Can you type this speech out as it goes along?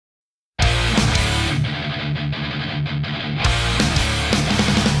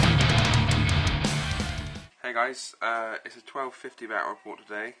guys, it's a 1250 battle report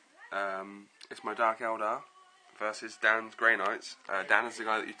today. It's my Dark Eldar versus Dan's Grey Knights. Dan is the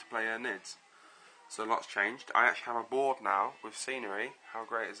guy that used to play Nids. So a lot's changed. I actually have a board now with scenery. How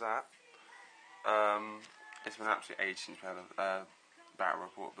great is that? It's been an absolute age since we had a battle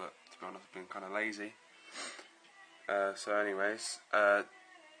report, but to be honest I've been kind of lazy. So anyways,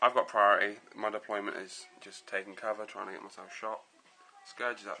 I've got priority. My deployment is just taking cover, trying to get myself shot.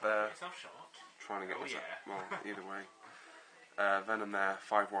 Scourge is up there. Trying to get myself, well, either way. Venom there,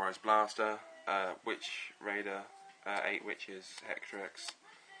 5 Warriors Blaster, Witch Raider, 8 Witches, Hextrex,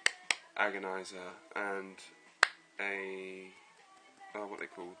 Agonizer, and what they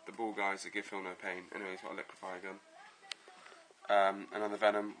call the ball guys that give Phil no pain. Anyway, he's got a Liquefy gun. Another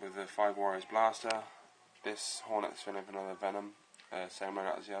Venom with the 5 Warriors Blaster. This Hornet's filling up another Venom, same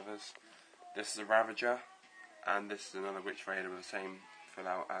loadout as the others. This is a Ravager, and this is another Witch Raider with the same fill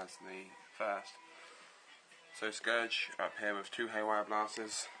out as the first. So Scourge up here with 2 Haywire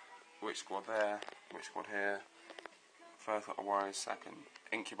Blasters, Witch Squad there, Witch Squad here, first lot of Warriors, second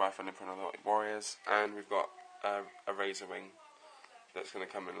Incubi filling for another lot of Warriors, and we've got a Razor Wing that's going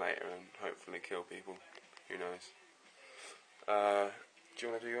to come in later and hopefully kill people, who knows. Do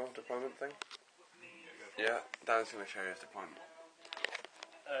you want to do your deployment thing? Yeah, Dan's going to show you his deployment.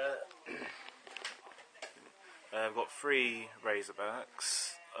 I've got 3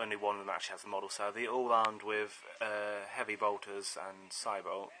 Razorbacks, only one of them actually has a model, so they're all armed with heavy bolters and side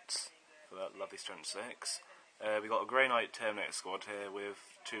bolts for that lovely strength 6. We've got a Grey Knight Terminator squad here with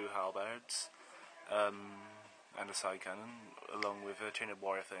 2 halberds and a side cannon, along with a Chained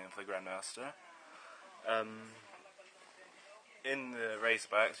Warrior thing for the Grandmaster. In the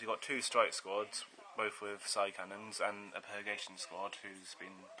Razorbacks we've got 2 strike squads, both with side cannons, and a Purgation squad who's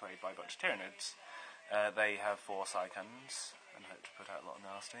been played by a bunch of Tyranids. They have 4 side cannons and hope to put out a lot of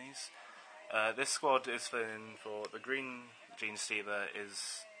nasties. This squad is filling for the green Gene Stealer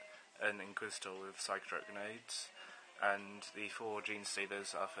is an Inquisitor with Psychotrope grenades, and the 4 Gene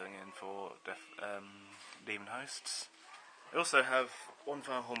Stealers are filling in for Demon Hosts. I also have 1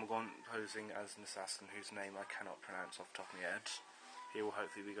 Fire Hormagaunt posing as an assassin whose name I cannot pronounce off the top of my head. He will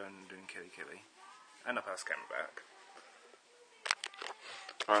hopefully be going and doing killy killy. And I'll pass the camera back.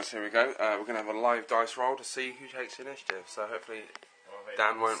 Alright, so here we go. We're going to have a live dice roll to see who takes the initiative. So hopefully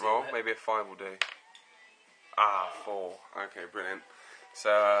Dan won't roll. Maybe a 5 will do. 4. Okay, brilliant.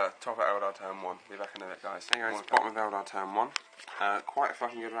 So top of Eldar turn 1. Be back in a bit, guys. Hey guys, bottom of Eldar turn 1. Quite a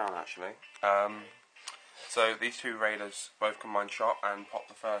fucking good round actually. So these 2 raiders both combined shot and popped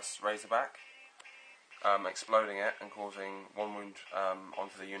the first Razorback, exploding it and causing 1 wound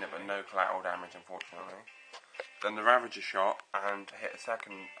onto the unit, but no collateral damage, unfortunately. Then the Ravager shot and hit a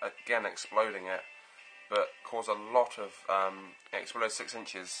second, again exploding it, but caused a lot of. It exploded 6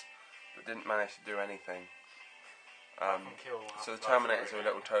 inches, but didn't manage to do anything. So the Terminators are a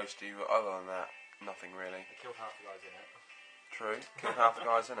little toasty, but other than that, nothing really. It killed half the guys in it. True, killed half the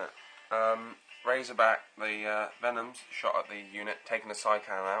guys in it. Razorback, the Venoms shot at the unit, taking the side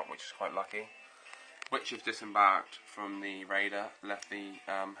cannon out, which is quite lucky. Witches disembarked from the Raider, left the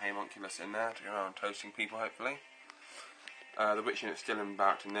Homunculus in there to go around toasting people, hopefully. The Witch unit's still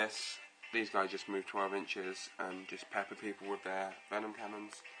embarked in this. These guys just moved 12 inches and just pepper people with their Venom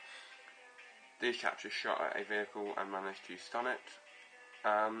cannons. These chaps just shot at a vehicle and managed to stun it.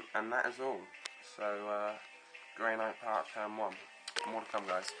 And that is all. So, Grey Knight part turn 1. More to come,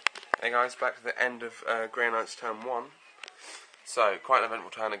 guys. Hey guys, back to the end of Grey Knight's turn 1. So, quite an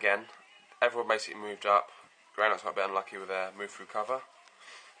eventful turn again. Everyone basically moved up. Grey Knights got a bit unlucky with their move through cover.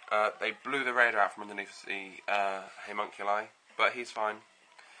 They blew the Raider out from underneath the Homunculi, but he's fine.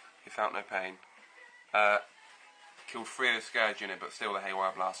 He felt no pain. Killed 3 of the Scourge unit, but still the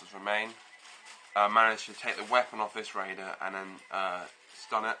Haywire Blasters remain. Managed to take the weapon off this Raider and then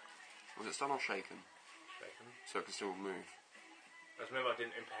stun it. Was it stun or shaken? Shaken. So it can still move. I remember I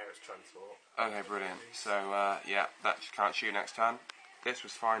didn't impair its transport. Okay, brilliant. So, yeah, that can't shoot next turn. This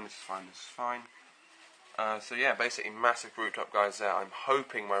was fine, this is fine, this is fine. So yeah, basically massive grouped up guys there. I'm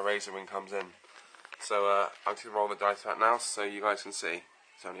hoping my Razor Wing comes in. So I'm going to roll the dice out now so you guys can see.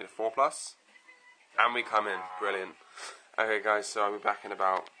 It's only a 4+. And we come in. Brilliant. Okay guys, so I'll be back in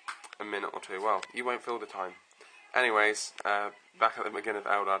about a minute or 2. Well, you won't feel the time. Anyways, back at the beginning of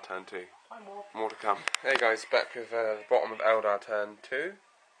Eldar turn 2. More to come. Hey guys, back with the bottom of Eldar turn 2.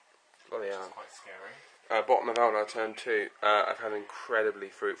 Bloody hell. Quite scary. Bottom of Eldar turn 2. I've had an incredibly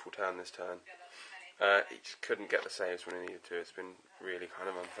fruitful turn this turn. He just couldn't get the saves when he needed to. It's been really kind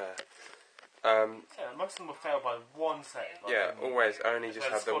of unfair. Yeah, most of them will fail by 1 save. Like Yeah, always. I only just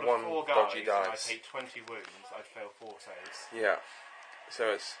have the 1 dodgy dice. I take 20 wounds, I'd fail 4 saves. Yeah.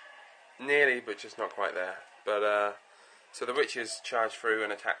 So it's nearly, but just not quite there. But so the witches charged through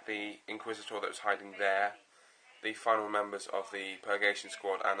and attacked the Inquisitor that was hiding there, the final members of the Purgation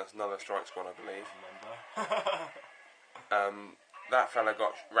Squad, and another Strike Squad, I believe. That fella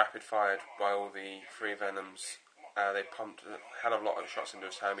got rapid fired by all the 3 Venoms. They pumped a hell of a lot of shots into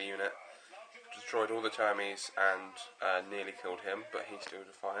his Hermie unit, destroyed all the Termies, and nearly killed him, but he's still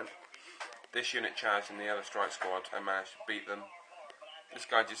defiant. This unit charged in the other Strike Squad and managed to beat them. This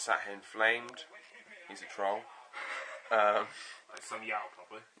guy just sat here and flamed. He's a troll. Like some Yow,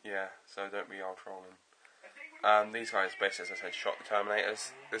 probably. Yeah, so don't be all trolling. These guys, basically, as I said, shot the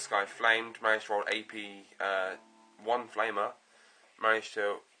Terminators. This guy flamed, managed to roll AP 1 Flamer, managed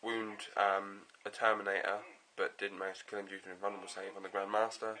to wound a Terminator, but didn't manage to kill him due to an invulnerable save on the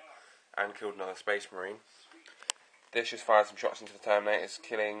Grandmaster, and killed another Space Marine. This just fired some shots into the Terminators,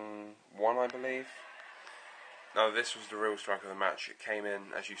 killing 1, I believe. Now, this was the real strike of the match. It came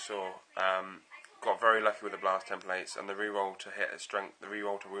in, as you saw, got very lucky with the blast templates, and the reroll to hit at strength, the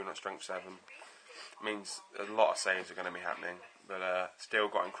reroll to wound at strength 7 means a lot of saves are going to be happening. But still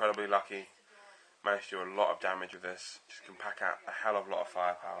got incredibly lucky. Managed to do a lot of damage with this. Just can pack out a hell of a lot of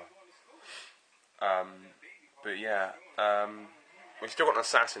firepower. But yeah, we've still got an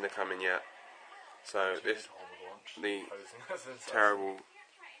assassin to come in yet. So this, the terrible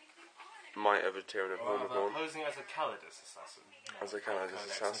might of a Tyranid Hormigaunt. Posing as a Calidus assassin. As a Calidus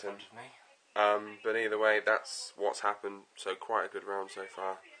assassin. But either way, that's what's happened. So quite a good round so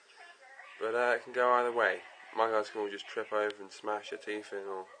far. But it can go either way. My guys can all just trip over and smash their teeth in,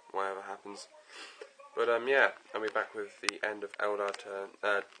 or whatever happens. But yeah, I'll be back with the end of Eldar turn,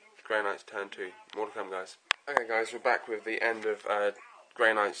 Grey Knights turn 2. More to come, guys. Okay, guys, we're back with the end of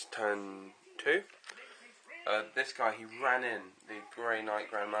Grey Knights turn 2. This guy, he ran in. The Grey Knight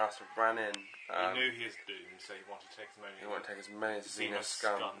Grandmaster ran in. He knew he was doomed, so he wanted to take as many. He wanted to take as many Xena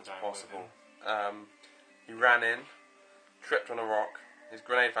scum as possible. He ran in, tripped on a rock. His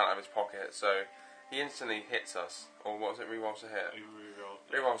grenade fell out of his pocket, so he instantly hits us. Or what was it? Rerolls to hit.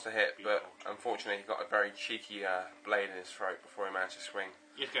 Rerolls to hit, but unfortunately he got a very cheeky blade in his throat before he managed to swing.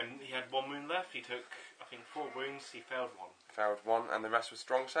 He had 1 wound left. He took, I think, 4 wounds. He failed 1. Failed 1, and the rest was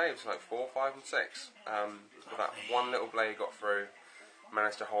strong saves, like 4, 5, and 6. But that one little blade got through,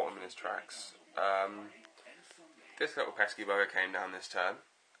 managed to halt him in his tracks. This little pesky bugger came down this turn,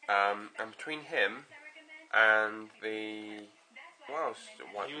 and between him and the... Well,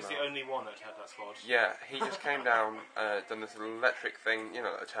 he was the only one that had that squad. Yeah, he just came down, done this little electric thing, you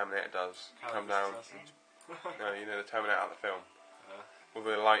know, that the Terminator does. Come down, you know, the Terminator out of the film. With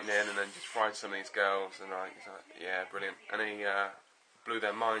the lightning, and then just fried some of these girls, and he's like, yeah, brilliant. And he blew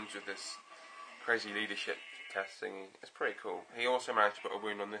their minds with this crazy leadership test thingy. It's pretty cool. He also managed to put a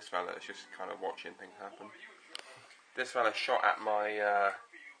wound on this fella that's just kind of watching things happen. This fella shot at my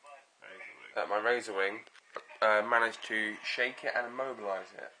Razor Wing. Managed to shake it and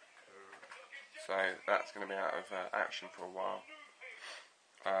immobilise it. So that's going to be out of action for a while.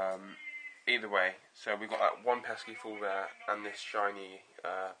 Either way, so we've got that one pesky fool there and this shiny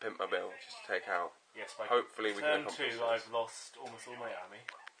Pimpmobile just to take out. Yes, by hopefully we can accomplish turn 2 I've lost almost all my army.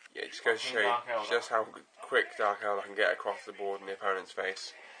 Yeah, it just goes to show you just how quick Dark Eldar can get across the board in the opponent's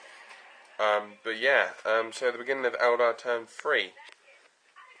face. But yeah, so the beginning of Eldar turn 3.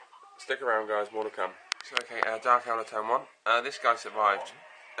 Stick around, guys, more to come. So, okay, Dark Eldar turn 1. This guy survived.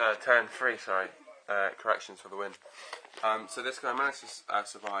 Turn 3, sorry. Corrections for the win. So this guy managed to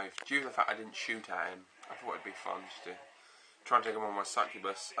survive due to the fact I didn't shoot at him. I thought it'd be fun just to try and take him on my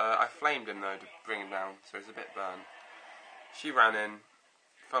succubus. I flamed him though to bring him down, so he's a bit burnt. She ran in,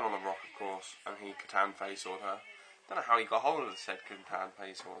 fell on the rock of course, and he Catan face sword her. Don't know how he got hold of the said Catan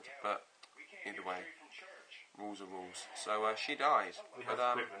face sword, but either way, rules are rules. So she died. We have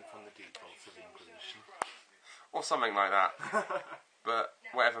equipment from the defaults of the Inquisition. Or something like that. But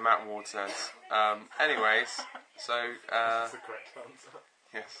whatever Matt Ward says. Anyways, so That's the correct answer.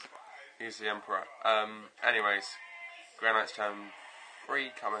 yes, he's the Emperor. Anyways, Grey Knights turn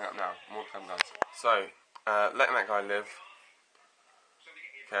 3 coming up now. More to come, guys. So, letting that guy live.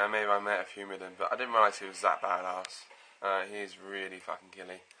 Okay, maybe I met a few with him, but I didn't realise he was that badass. He is really fucking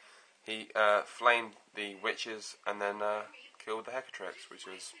killy. He flamed the witches and then killed the Hecatrix, which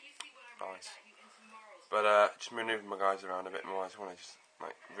was nice. But just manoeuvring my guys around a bit more. I just want to just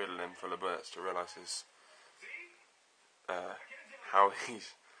like riddle him full of bullets to realise his how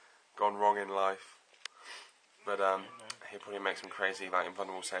he's gone wrong in life. But he'll probably make some crazy like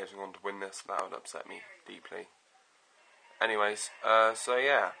invulnerable saves and want to win this. That would upset me deeply. Anyways, so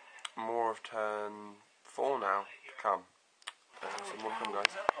yeah, more of turn 4 now to come. So more to come,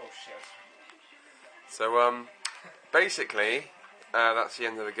 guys. Oh shit. So basically, that's the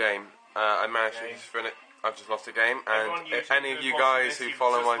end of the game. I managed to just I've just lost a game, and Everyone if YouTube any of who's you watching guys this, who you've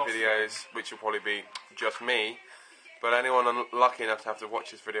follow just my lost a videos, which will probably be just me, but anyone lucky enough to have to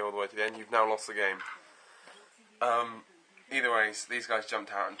watch this video all the way to the end, you've now lost the game. Either ways, these guys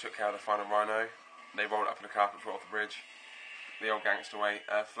jumped out and took care of the final rhino. They rolled up in the carpet, brought off the bridge. The old gangster way,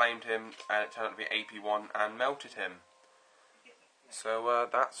 flamed him, and it turned out to be AP1 and melted him. So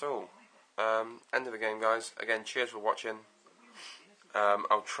that's all. End of the game, guys. Again, cheers for watching.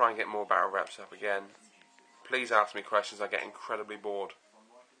 I'll try and get more battle reps up again. Please ask me questions, I get incredibly bored.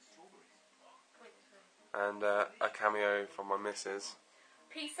 And a cameo from my missus.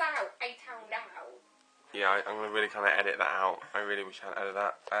 Peace out, I towned out. Yeah, I'm going to really kind of edit that out. I really wish I'd edit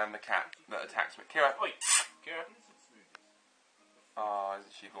that. And the cat that attacks me. Kira! Oi, Kira. Oh,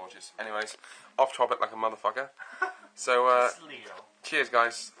 isn't she gorgeous? Anyways, off topic like a motherfucker. So, cheers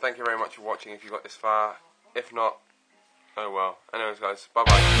guys. Thank you very much for watching if you got this far. If not, oh well. Anyways guys, bye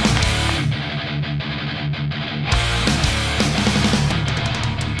bye.